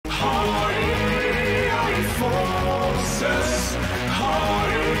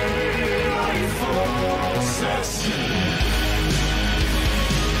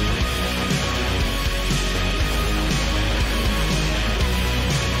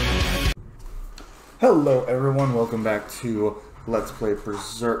Hello everyone, welcome back to Let's Play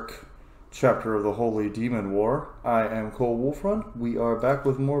Berserk, Chapter of the Holy Demon War. I am Cole Wolfrun. We are back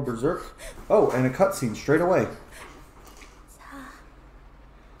with more Berserk. Oh, and a cutscene straight away.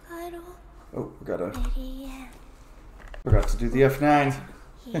 Oh, forgot to do the F9.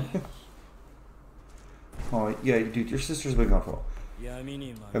 Oh, yeah, dude, your sister's been gone for a while.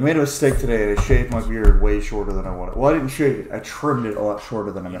 I made a mistake today and I shaved my beard way shorter than I wanted. Well, I didn't shave it. I trimmed it a lot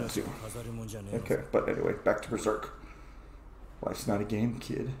shorter than I meant to. Okay, but anyway, back to Berserk. Life's not a game,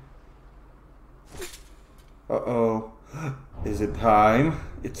 kid. Uh-oh. Is it time?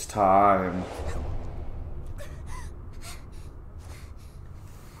 It's time.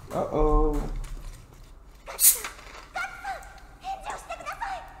 Uh-oh.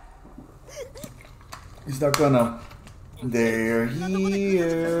 He's not gonna... They're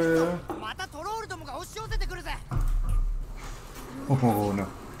here. Oh no.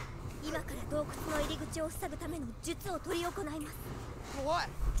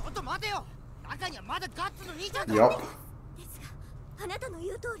 Yup.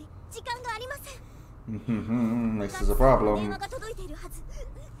 This is a problem.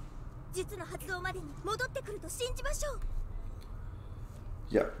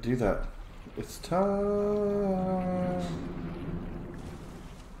 Yeah, do that. It's time.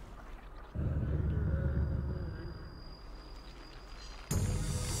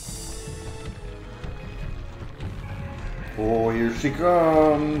 Oh, here she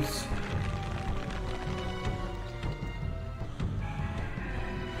comes.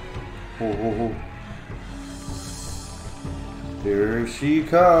 Oh. Here she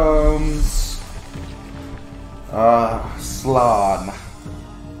comes. Slan.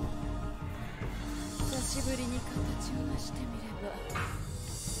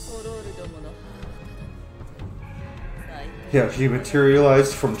 Yeah, she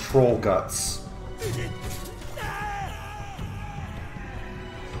materialized from troll guts.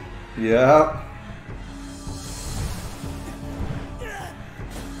 Yeah.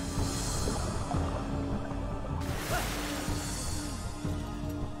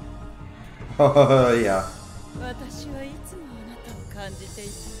 Yeah.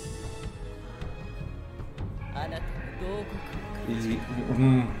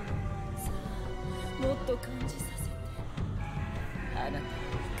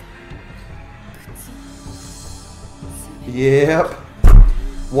 Yep.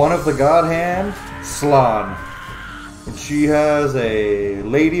 One of the god hand, Slan. And she has a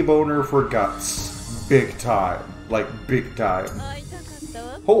lady boner for guts. Big time. Like, big time.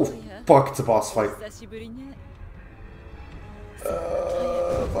 Oh, fuck, it's a boss fight.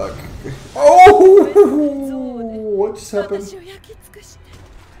 Fuck. Oh! What just happened?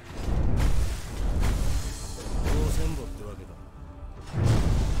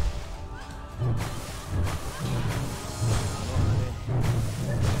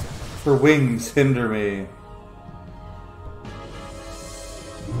 Her wings hinder me.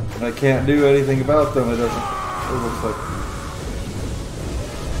 And I can't do anything about them. It doesn't... It looks like...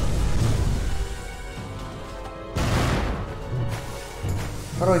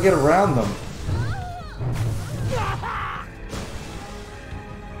 How do I get around them?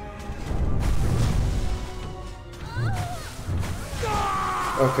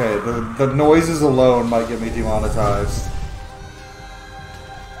 Okay, the noises alone might get me demonetized.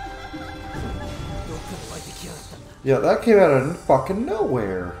 Yeah, that came out of fucking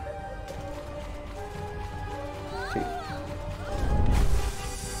nowhere. Okay.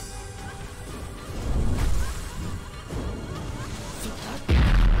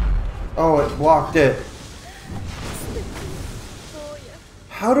 Oh, it blocked it.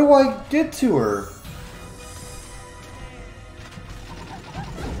 How do I get to her?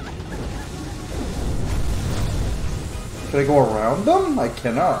 Can I go around them? I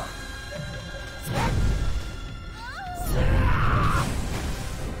cannot.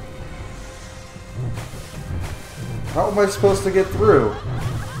 How am I supposed to get through?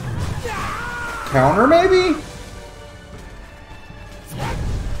 Counter, maybe?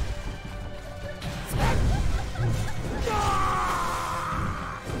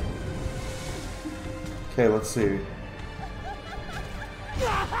 Okay, let's see.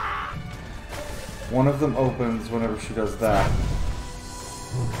 One of them opens whenever she does that.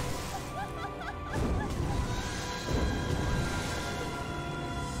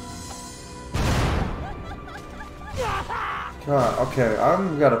 God, okay,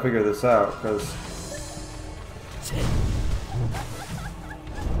 I'm gotta figure this out, because...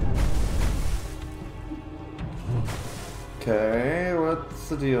 Okay, what's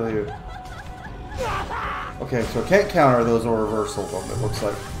the deal here? Okay, so I can't counter those or reversal them, it looks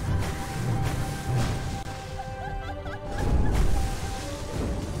like.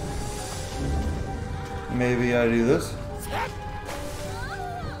 maybe I do this.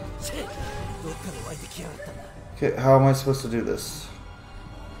 Okay, how am I supposed to do this?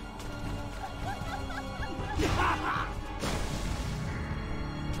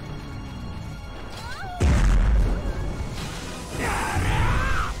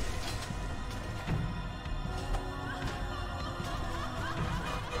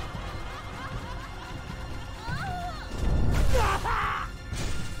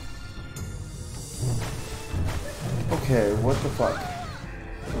 Okay, what the fuck?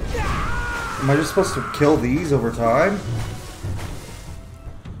 Am I just supposed to kill these over time?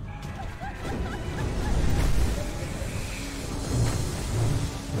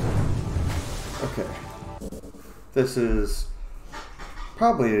 Okay. This is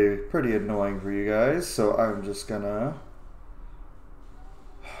probably pretty annoying for you guys, so I'm just gonna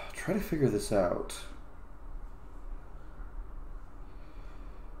try to figure this out.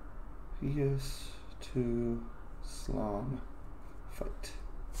 PS2 Slan fight.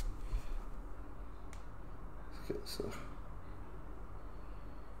 Okay, so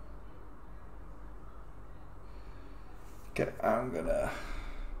okay, I'm gonna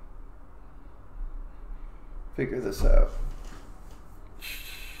figure this out.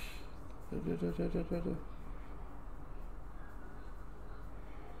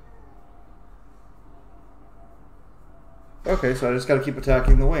 Okay, so I just gotta keep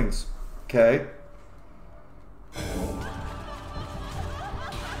attacking the wings. Okay.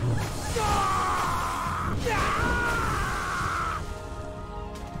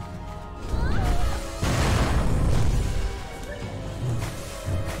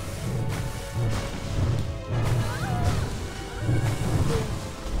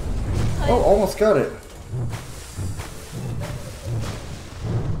 Oh, almost got it.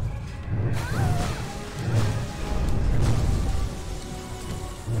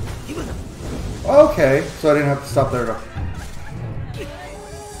 Okay, so I didn't have to stop there to... Get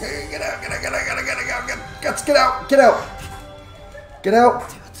out, guts, get out, get out! Get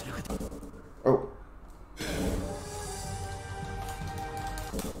out! Oh.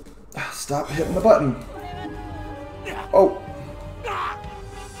 Stop hitting the button. Oh.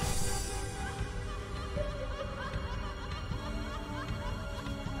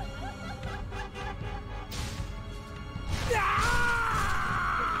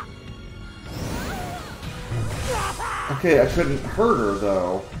 Okay, I couldn't hurt her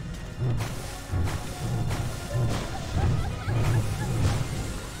though.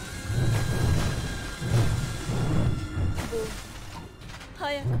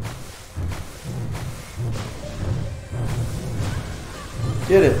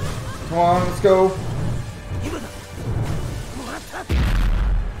 Get it. Come on, let's go.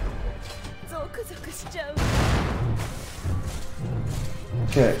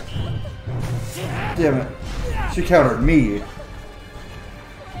 Okay. Damn it. She countered me.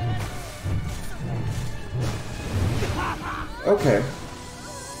 Okay.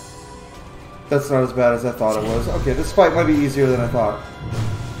 That's not as bad as I thought it was. Okay, this fight might be easier than I thought.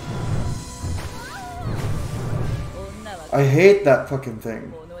 I hate that fucking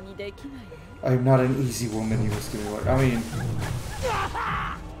thing. I am not an easy woman, you skinny like. I mean...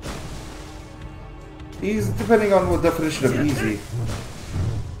 Easy, depending on what definition of easy.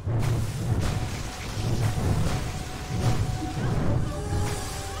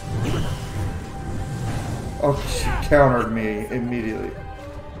 Oh, she countered me immediately.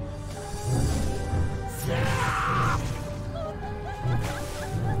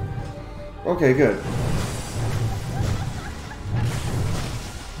 Okay, good.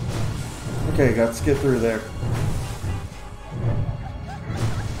 Okay, let's get through there.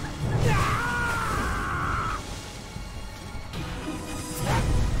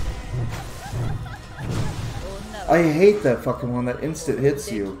 I hate that fucking one that instant hits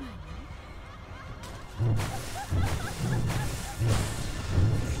you.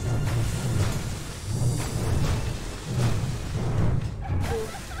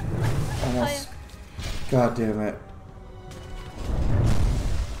 Almost. God damn it.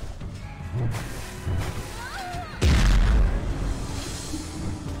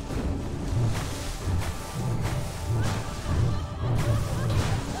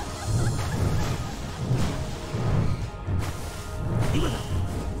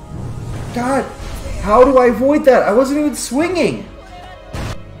 God, how do I avoid that? I wasn't even swinging.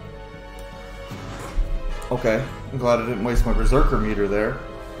 Okay, I'm glad I didn't waste my Berserker meter there.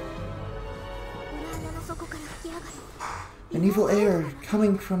 An evil air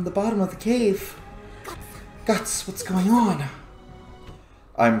coming from the bottom of the cave. Guts, what's going on?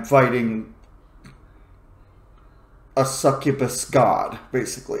 I'm fighting a succubus god,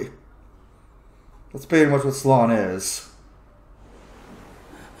 basically. That's pretty much what Slan is.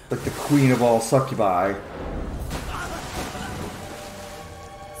 Like the queen of all succubi.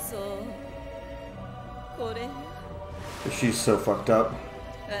 She's so fucked up.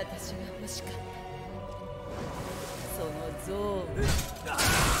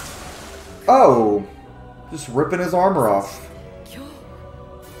 Oh! Just ripping his armor off.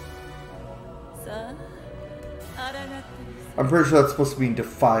 I'm pretty sure that's supposed to mean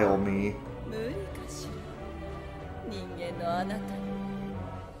defile me.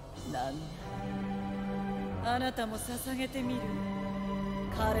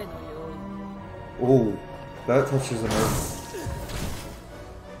 Oh, that touches a nerve.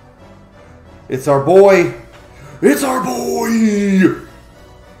 It's our boy! It's our boy!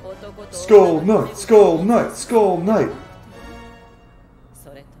 Skull Knight, Skull Knight, Skull Knight.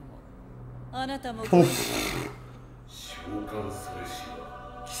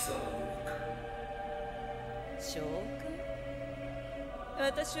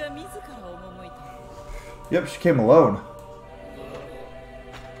 Yep, she came alone.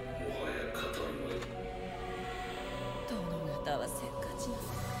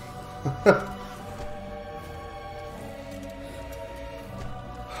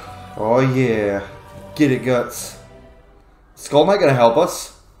 Oh yeah, get it, Guts. Skull Knight gonna help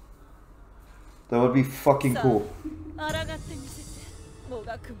us? That would be fucking cool.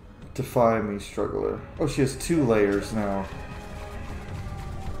 Defy me, struggler. Oh, she has 2 layers now.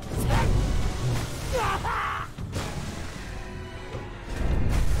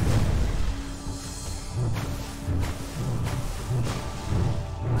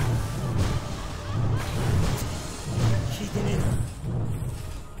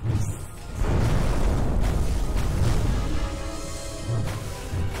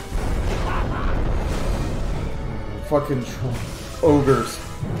 Fucking ogres.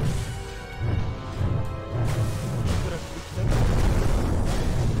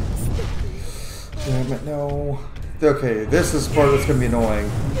 Damn it, no. Okay, this is part that's gonna be annoying.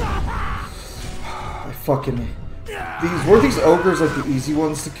 I fucking... Were these ogres like the easy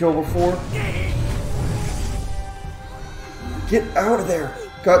ones to kill before? Get out of there,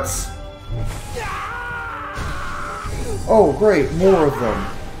 Guts. Oh, great, more of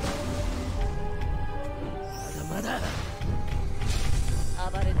them.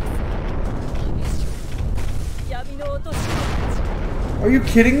 Are you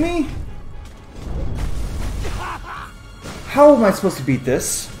kidding me? How am I supposed to beat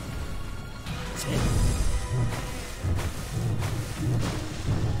this?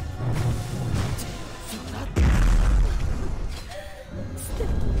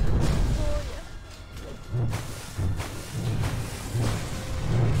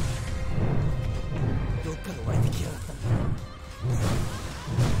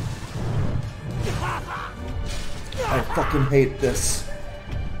 I fucking hate this.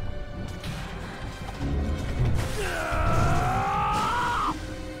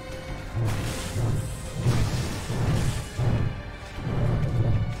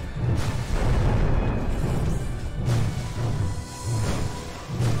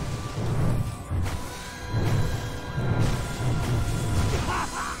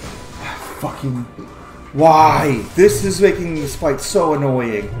 Fucking... Why? This is making this fight so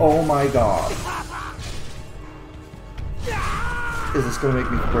annoying. Oh my god. Is this gonna make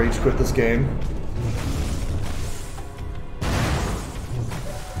me rage quit this game?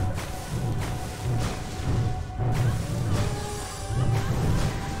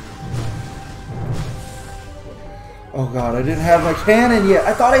 Oh god, I didn't have my cannon yet!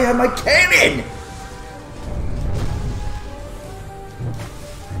 I thought I had my cannon!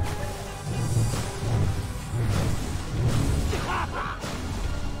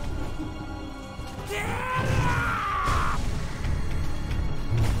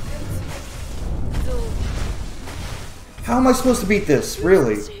 How am I supposed to beat this?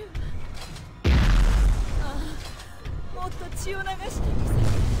 Really?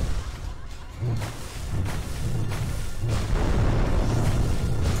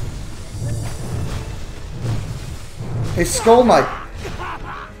 Hey, Skull Knight!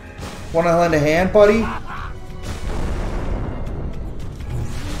 Wanna lend a hand, buddy?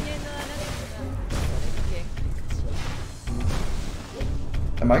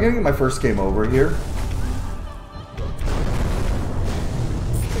 Am I gonna get my first game over here?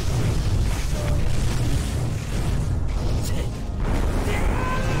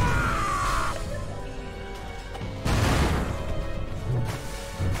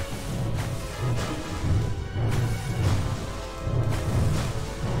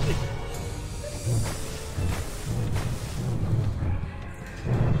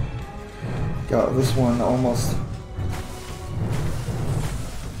 God, this one almost...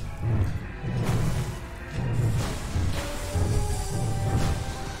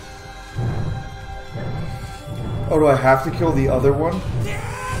 Oh, do I have to kill the other one?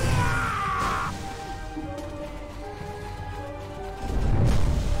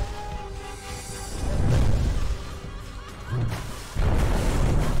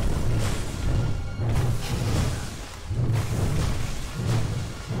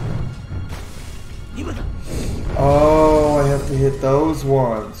 Oh, I have to hit those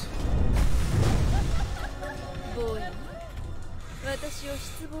ones.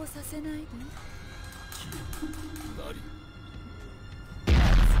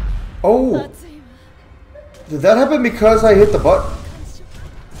 Oh! Did that happen because I hit the button?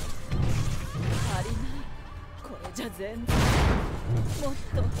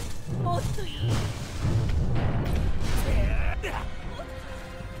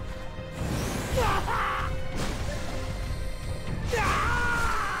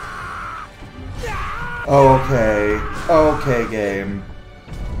 Okay. Okay, game.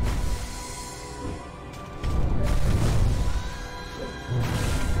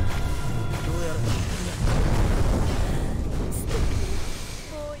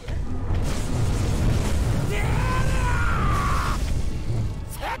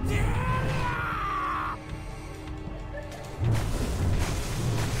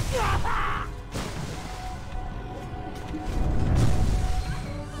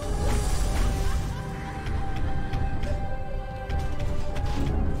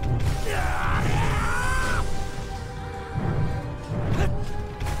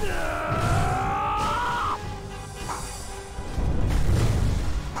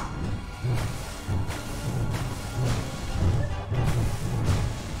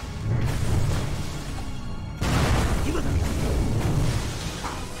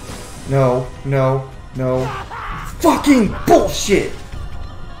 No, no, no. Fucking bullshit!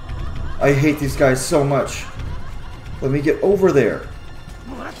 I hate these guys so much. Let me get over there.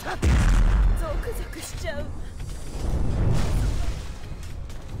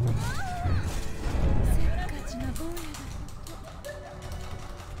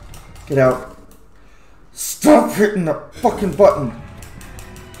 Get out. Stop hitting the fucking button.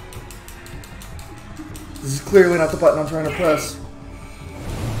 This is clearly not the button I'm trying to press.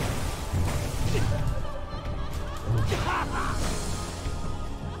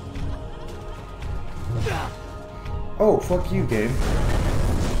 Oh, fuck you, game.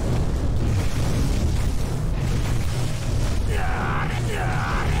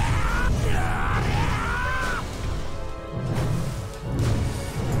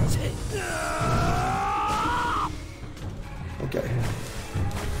 Okay.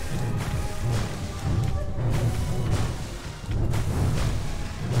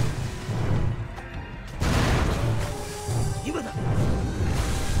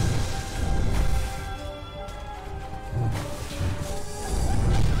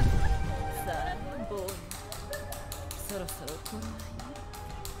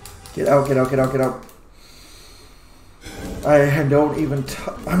 Get out, get out, get out, get out. I don't even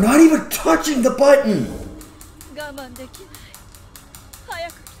I'm not even touching the button!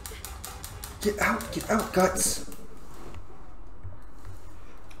 Get out, guts.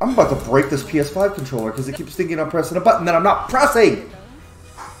 I'm about to break this PS5 controller because it keeps thinking I'm pressing a button that I'm not pressing!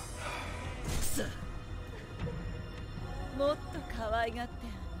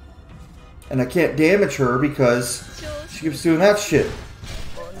 And I can't damage her because she keeps doing that shit.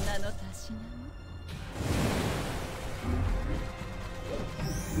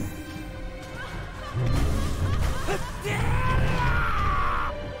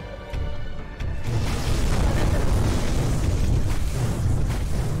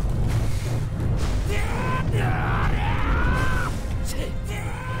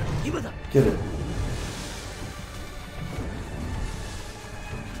 Get it.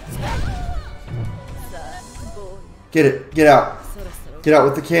 Get it. Get out. Get out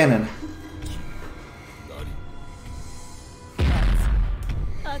with the cannon.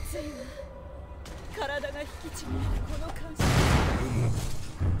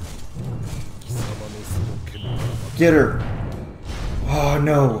 Get her. Oh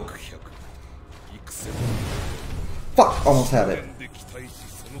no. Fuck, almost had it.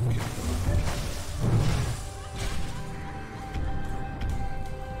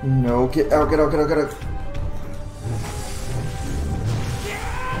 No, get out, get out, get out, get out.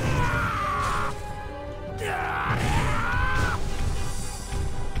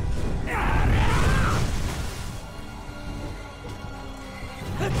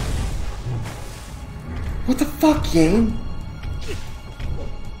 What the fuck, game?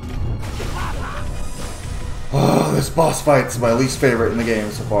 This boss fight's my least favorite in the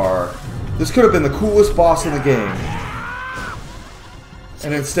game so far. This could have been the coolest boss in the game.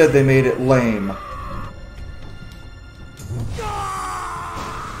 And instead they made it lame.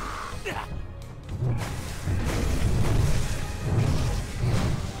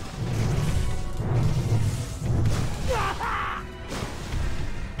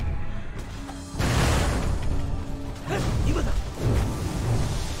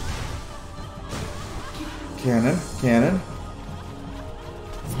 Cannon, cannon.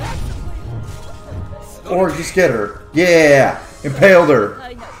 Or just get her. Yeah! Impaled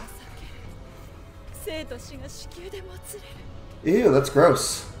her. Ew, that's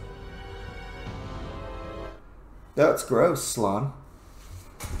gross. That's gross, Slan.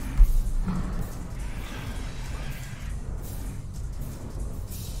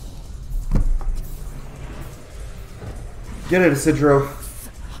 Get it, Isidro.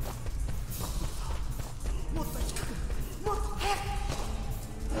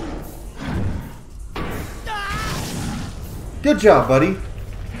 Good job, buddy.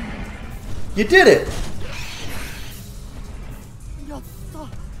 You did it.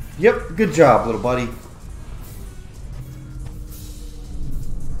 Yep, good job, little buddy.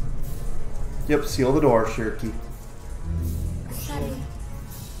 Yep, seal the door, Shirky.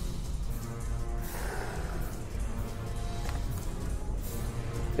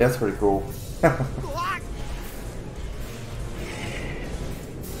 That's pretty cool.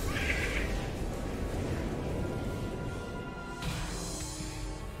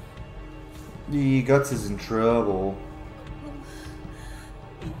 The Guts is in trouble.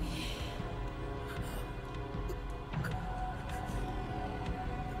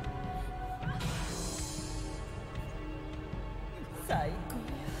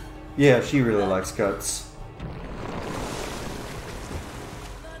 Yeah, she really likes Guts.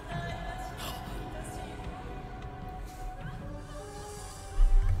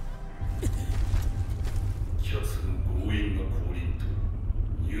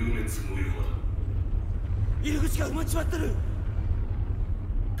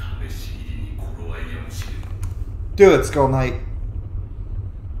 Do it, Skull Knight.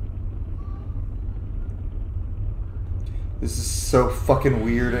 This is so fucking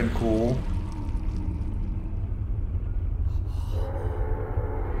weird and cool.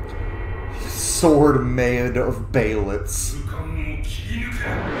 Sword made of baylets.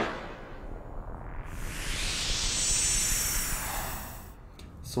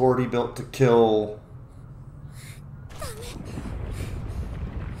 Sword he built to kill.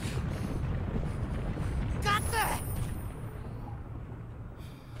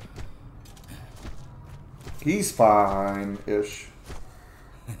 He's fine-ish.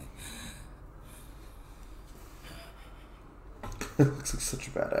 Looks like such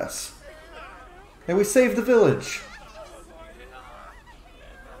a badass. And we saved the village.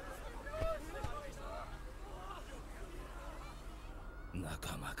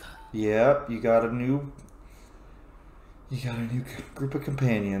 Yep, you got a new group of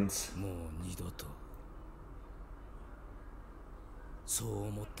companions.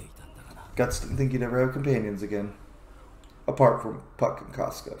 Guts didn't think you'd ever have companions again. Apart from Puck and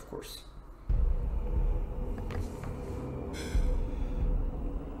Casca, of course.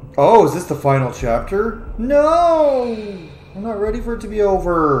 Oh, is this the final chapter? No! I'm not ready for it to be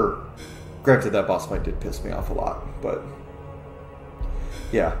over. Granted, that boss fight did piss me off a lot, but...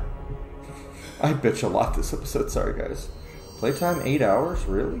 yeah. I bitch a lot this episode, sorry guys. Playtime 8 hours?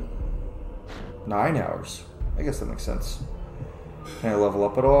 Really? 9 hours. I guess that makes sense. Can I level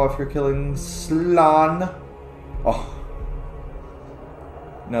up at all if you're killing Slan? Oh.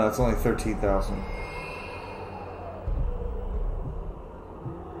 No, that's only 13,000.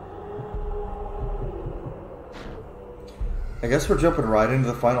 I guess we're jumping right into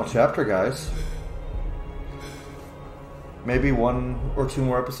the final chapter, guys. Maybe 1 or 2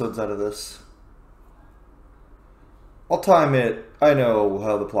 more episodes out of this. I'll time it. I know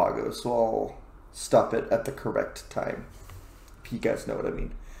how the plot goes, so I'll stop it at the correct time. If you guys know what I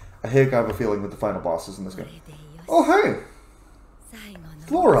mean. I think I have a feeling with the final bosses in this game. Oh, hey!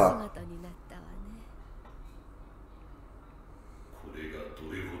 Flora!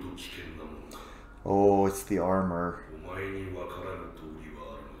 Oh, it's the armor.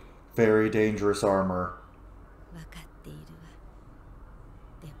 Very dangerous armor.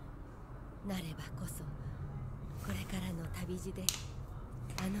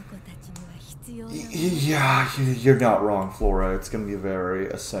 Yeah, you're not wrong, Flora. It's going to be very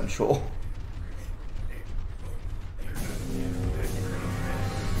essential.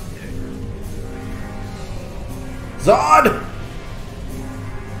 Zod!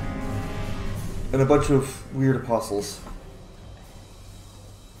 And a bunch of weird apostles.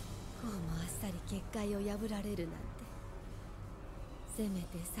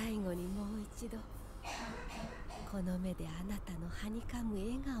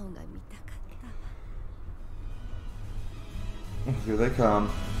 Here they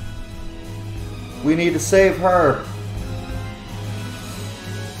come. We need to save her.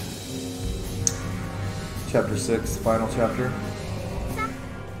 Chapter 6, final chapter.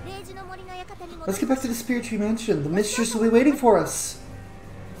 Let's get back to the Spirit Tree Mansion. The mistress will be waiting for us.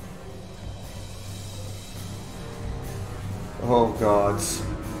 Oh gods.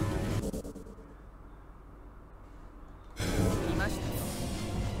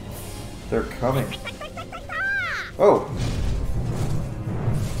 They're coming. Oh.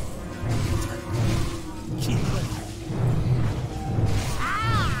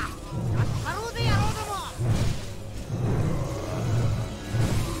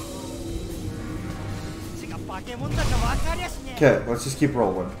 Okay, let's just keep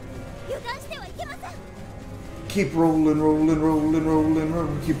rolling. Keep rolling, rolling, rolling, rolling,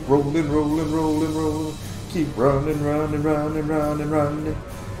 rolling. Keep rolling, rolling, rolling, rolling. Keep running, running, running, running, running.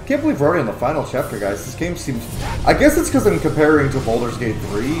 Can't believe we're already on the final chapter, guys. This game seems... I guess it's because I'm comparing to Baldur's Gate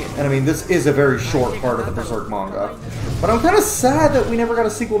 3, and I mean, this is a very short part of the Berserk manga. But I'm kind of sad that we never got a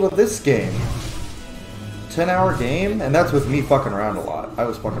sequel to this game. 10-hour game, and that's with me fucking around a lot. I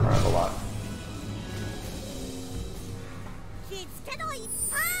was fucking around a lot.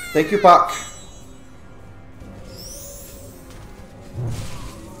 Thank you, Puck.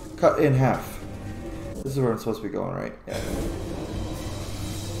 Cut in half. This is where I'm supposed to be going, right? Yeah.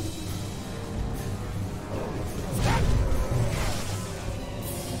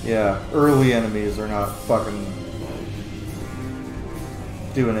 Yeah, early enemies are not fucking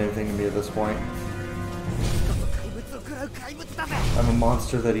doing anything to me at this point. I'm a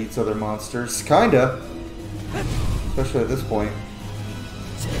monster that eats other monsters. Kinda. Especially at this point.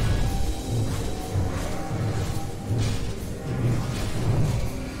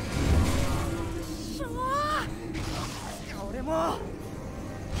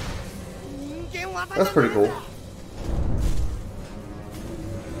 That's pretty cool.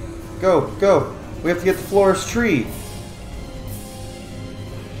 Go, go. We have to get to Flora's tree.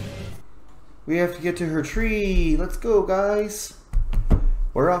 We have to get to her tree. Let's go, guys.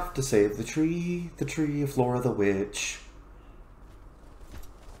 We're off to save the tree of Flora the Witch.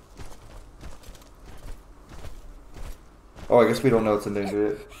 Oh, I guess we don't know it's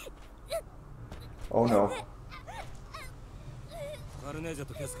endangered. Oh no.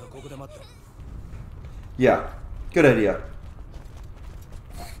 Yeah, good idea.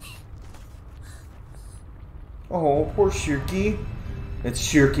 Oh, poor Shirky. It's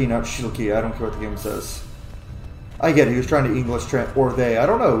Shirky, not Shilky. I don't care what the game says. I get it. He was trying to English or they. I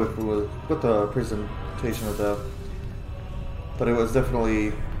don't know if it was what the presentation of the, but it was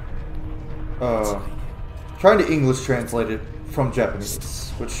definitely trying to English translate it from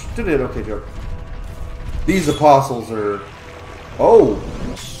Japanese, which did an okay job. These apostles are. Oh.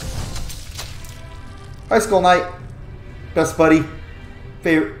 Hi, Skull Knight. Best buddy.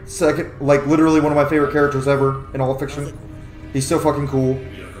 Favorite, second, like literally one of my favorite characters ever in all of fiction. He's so fucking cool.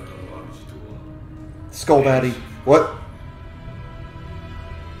 Skull Daddy. What?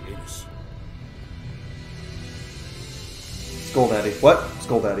 Skull Daddy. What?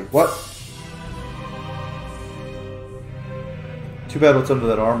 Skull Daddy. What? Too bad what's under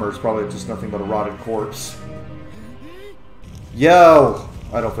that armor is probably just nothing but a rotted corpse. Yo!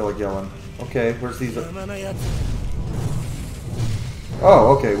 I don't feel like yelling. Okay, where's these?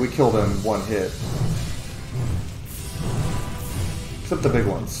 Oh, okay, we killed them in one hit. Except the big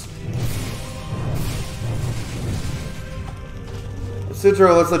ones.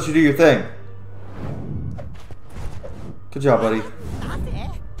 Sidro, let's let you do your thing. Good job, buddy.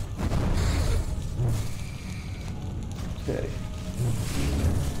 Okay.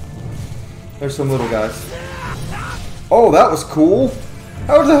 There's some little guys. Oh, that was cool.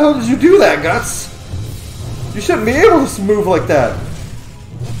 How the hell did you do that, Guts? You shouldn't be able to move like that.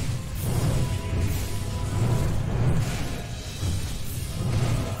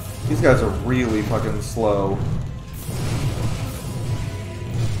 These guys are really fucking slow.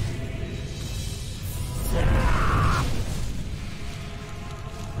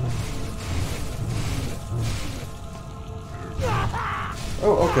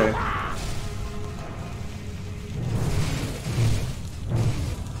 Oh, okay.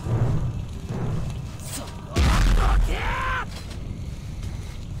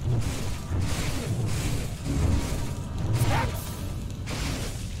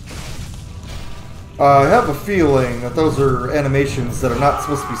 I have a feeling that those are animations that I'm not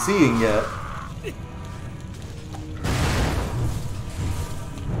supposed to be seeing yet.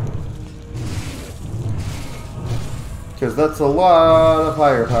 Because that's a lot of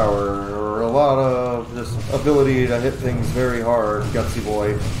firepower, or a lot of just ability to hit things very hard, gutsy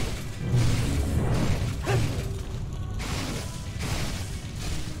boy.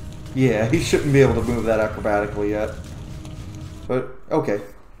 Yeah, he shouldn't be able to move that acrobatically yet. But, okay.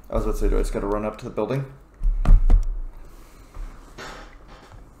 I was about to say, do I just gotta run up to the building?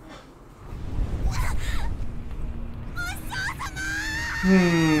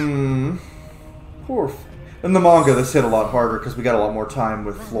 Poor. In the manga, this hit a lot harder because we got a lot more time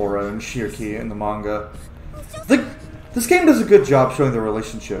with Flora and Shirki in the manga. This game does a good job showing the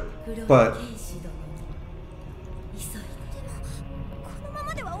relationship, but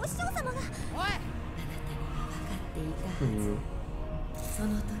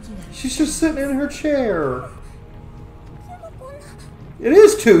she's just sitting in her chair. It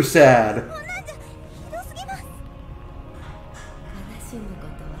is too sad.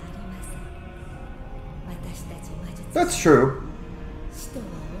 That's true. It's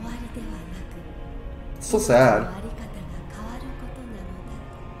still sad.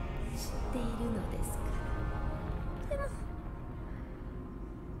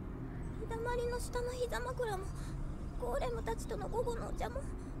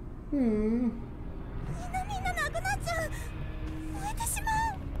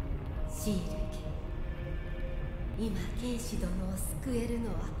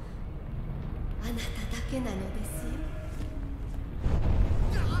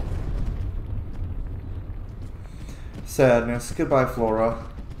 Sadness. Goodbye, Flora.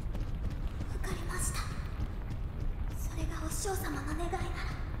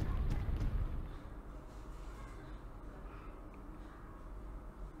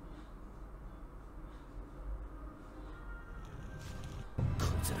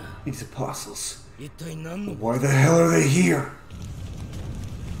 These apostles. Why the hell are they here?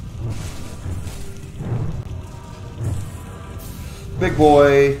 Big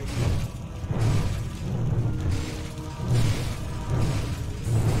boy.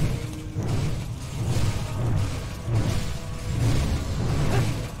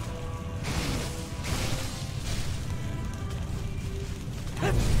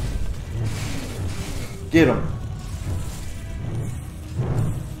 Get him.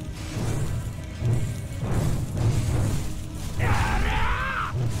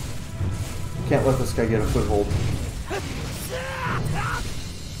 Can't let this guy get a foothold.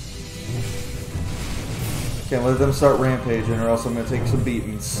 Can't let them start rampaging or else I'm going to take some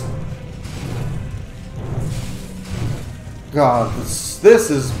beatings. God, this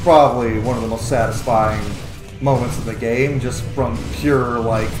is probably one of the most satisfying moments of the game, just from pure,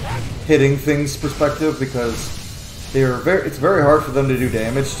 like, hitting things perspective, because it's very hard for them to do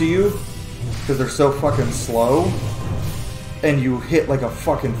damage to you, because they're so fucking slow, and you hit like a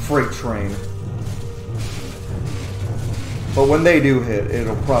fucking freight train. But when they do hit,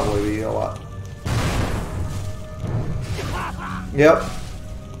 it'll probably be a lot. Yep.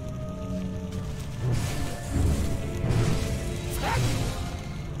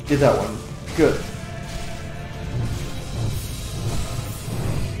 Get that one. Good.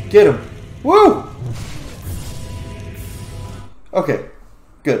 Get him. Woo! Okay.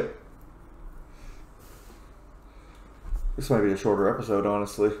 Good. This might be a shorter episode,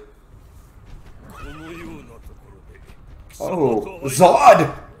 honestly. Oh,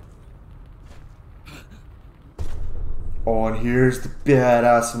 Zod! Oh, and here's the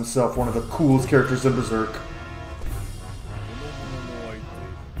badass himself, one of the coolest characters in Berserk.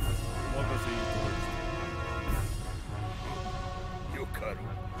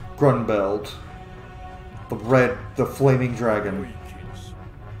 Grunbeld. The flaming dragon.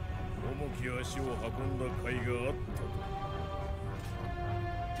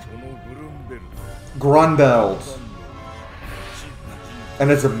 Grunbeld. And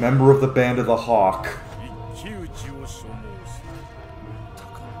as a member of the Band of the Hawk.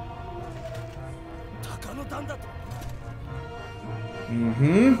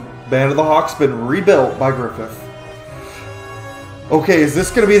 Band of the Hawk's been rebuilt by Griffith. Okay, is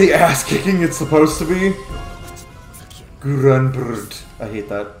this gonna be the ass kicking it's supposed to be? Grunbird. I hate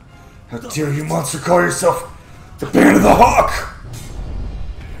that. How dare you, monster, call yourself the Band of the Hawk!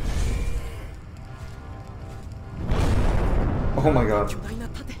 Oh my god.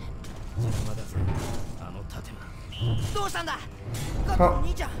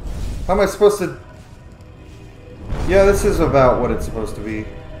 How am I supposed to... Yeah, this is about what it's supposed to be.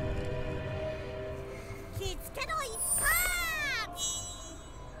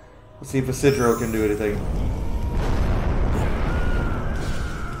 Let's see if Isidro can do anything.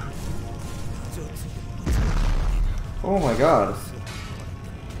 Oh my god.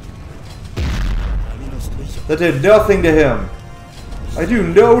 That did nothing to him. I do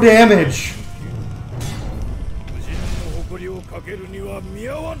no damage.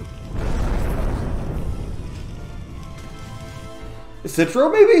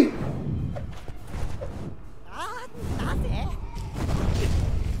 Citro, maybe?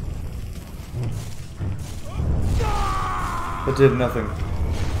 That did nothing.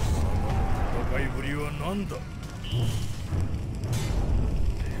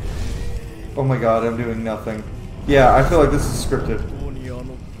 Oh my god, I'm doing nothing. Yeah, I feel like this is scripted.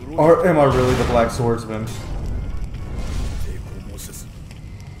 Or am I really the Black Swordsman?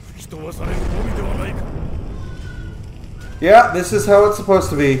 Yeah, this is how it's supposed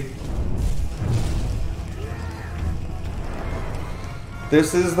to be.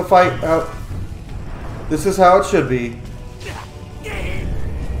 This is the fight. This is how it should be.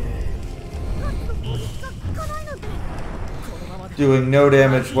 Doing no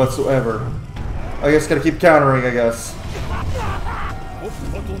damage whatsoever. I guess gotta keep countering, I guess.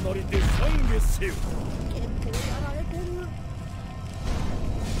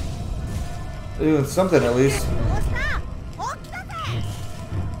 Doing something at least.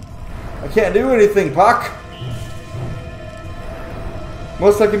 I can't do anything, Puck.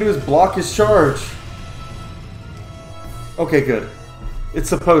 Most I can do is block his charge. Okay, good. It's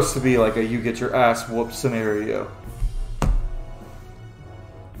supposed to be like a you get your ass whooped scenario.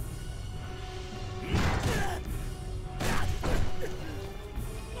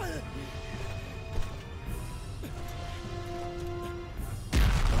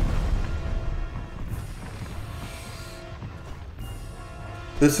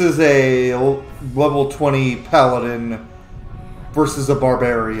 This is a level 20 paladin versus a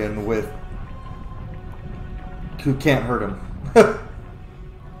barbarian who can't hurt him.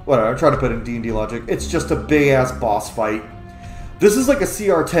 Whatever, I'm trying to put in D&D logic. It's just a big-ass boss fight. This is like a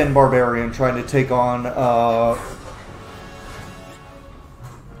CR10 barbarian trying to take on a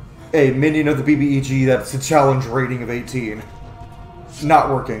minion of the BBEG that's a challenge rating of 18. Not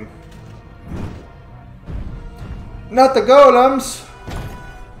working. Not the golems!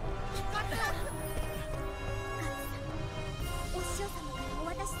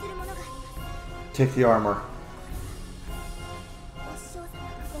 Take the armor.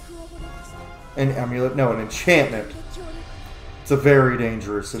 An amulet? No, an enchantment. It's a very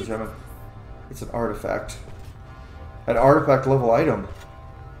dangerous enchantment. It's an artifact. An artifact level item.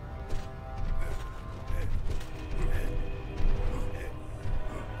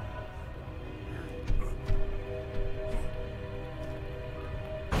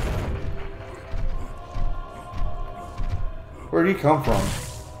 Where did he come from?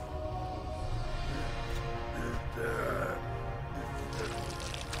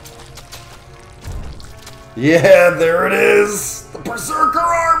 Yeah, there it is! The Berserker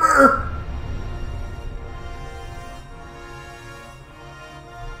armor!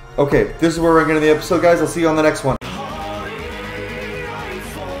 Okay, this is where we're going to end the episode, guys. I'll see you on the next one.